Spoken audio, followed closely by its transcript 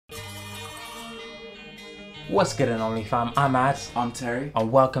What's good and only fam, I'm Ads. I'm Terry.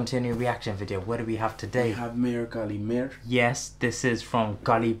 And welcome to a new reaction video. What do we have today? We have Mir Gully Mir. Yes, this is from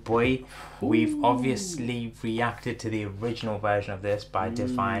Gully Boy. We've obviously reacted to the original version of this by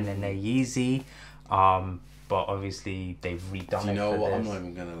Define and Yeezy. But obviously they've redone it. You know for what? this. I'm not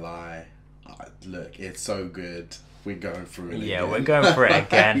even gonna lie. Look, it's so good. We're going through it. Yeah, again. we're going for it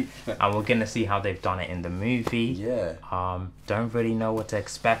again, and we're gonna see how they've done it in the movie. Yeah. Don't really know what to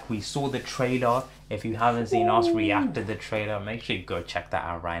expect. We saw the trailer. If you haven't seen us react to the trailer, make sure you go check that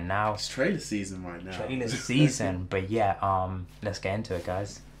out right now. It's trailer season right now. Trailer season, but yeah, let's get into it,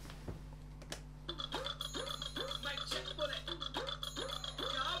 guys.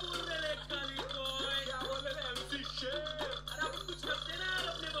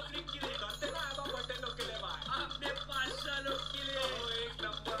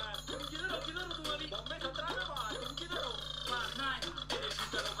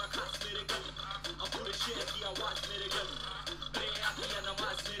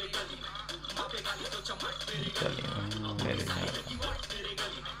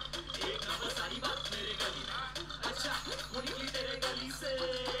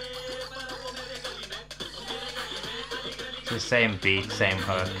 It's the same beat, same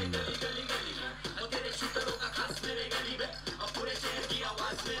hook.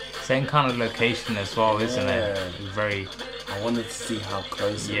 Same kind of location as well, isn't it? Very. I wanted to see how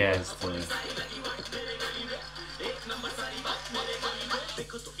close it was to.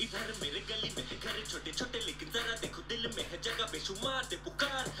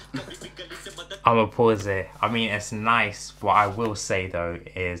 I'm gonna pause it. I mean, it's nice. What I will say though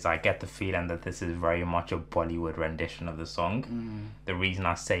is I get the feeling that this is very much a Bollywood rendition of the song. The reason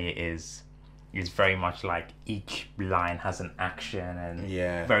I say it is very much like each line has an action and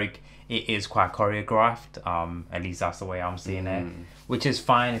it is quite choreographed. At least that's the way I'm seeing it, which is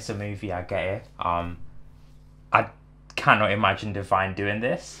fine. It's a movie. I get it. I cannot imagine Divine doing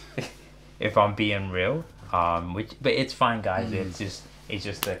this if I'm being real. But it's fine, guys. It's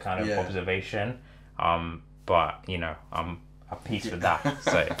just a kind of observation. But you know, I'm at peace with that.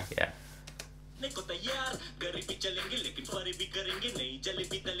 So yeah. Do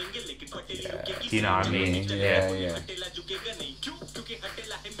you know what I mean? Yeah.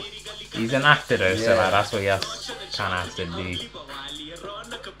 He's an actor though, so like, that's what he kind of has to do.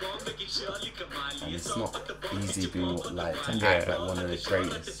 And it's not easy being like to act like one of the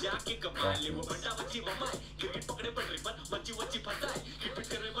greatest rappers.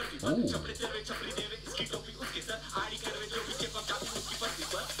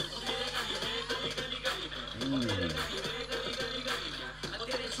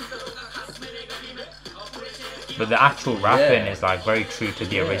 But the actual rapping is like very true to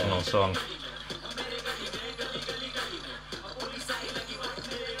the original song.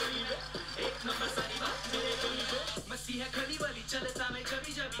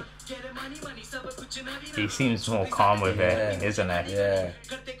 He seems more calm with it, isn't it? Yeah.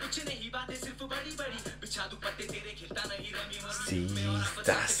 See,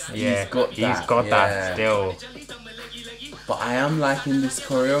 he's got that still. But I am liking this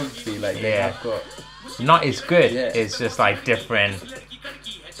choreography. Like they have got. Not as good. It's just like different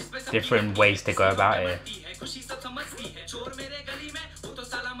ways to go about it.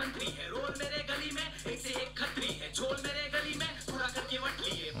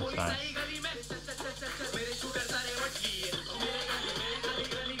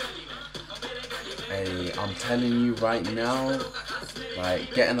 Hey, I'm telling you right now,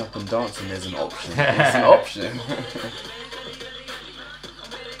 like getting up and dancing is an option. It's an option.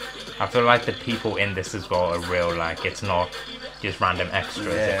 I feel like the people in this as well are real, like it's not just random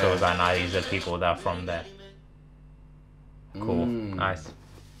extras. It feels like now these are people that are from there. Cool, nice.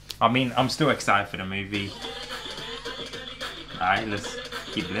 I mean, I'm still excited for the movie. Alright, let's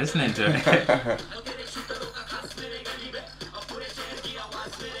keep listening to it.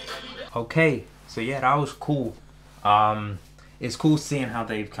 Okay, so yeah, that was cool. It's cool seeing how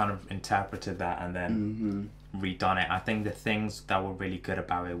they've kind of interpreted that and then redone it. I think the things that were really good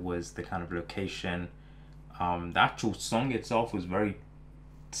about it was the kind of location. The actual song itself was very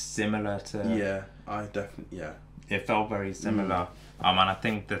similar to... It felt very similar. And I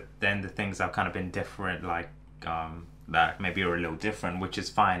think that then the things that have kind of been different, like that maybe are a little different, which is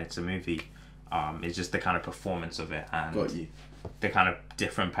fine, it's a movie. It's just the kind of performance of it and the kind of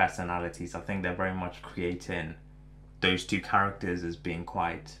different personalities. I think they're very much creating those two characters as being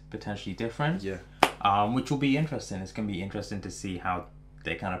quite potentially different. Which will be interesting. It's going to be interesting to see how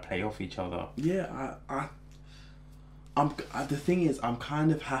they kind of play off each other. The thing is, I'm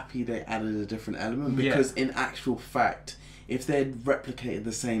kind of happy they added a different element because in actual fact, if they'd replicated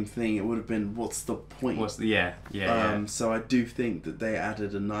the same thing, it would have been, what's the point? So I do think that they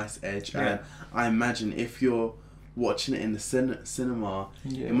added a nice edge, and I imagine if you're watching it in the cinema,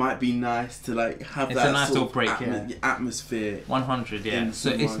 it might be nice to like have that a nice sort of break, atmosphere. 100, yeah. So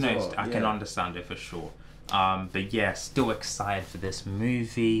it's well. I can understand it for sure. But yeah, still excited for this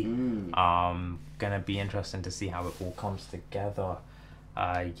movie. Gonna be interesting to see how it all comes together.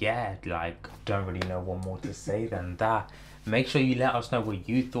 Like, don't really know what more to say than that. Make sure you let us know what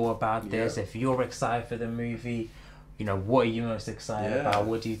you thought about this. If you're excited for the movie, you know, what are you most excited about?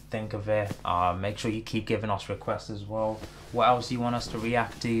 What do you think of it? Make sure you keep giving us requests as well. What else do you want us to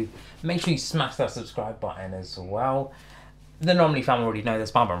react to? Make sure you smash that subscribe button as well. The Normally fam already know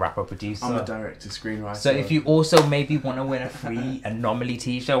this, but I'm a rapper producer. I'm a director, screenwriter. So if you also maybe want to win a free Anomaly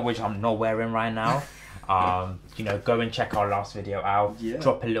t-shirt, which I'm not wearing right now, you know, go and check our last video out.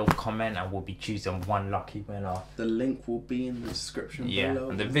 Drop a little comment and we'll be choosing one lucky winner. The link will be in the description below.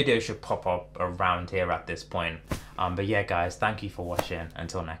 And the video should pop up around here at this point. But yeah, guys, thank you for watching.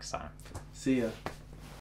 Until next time. See ya.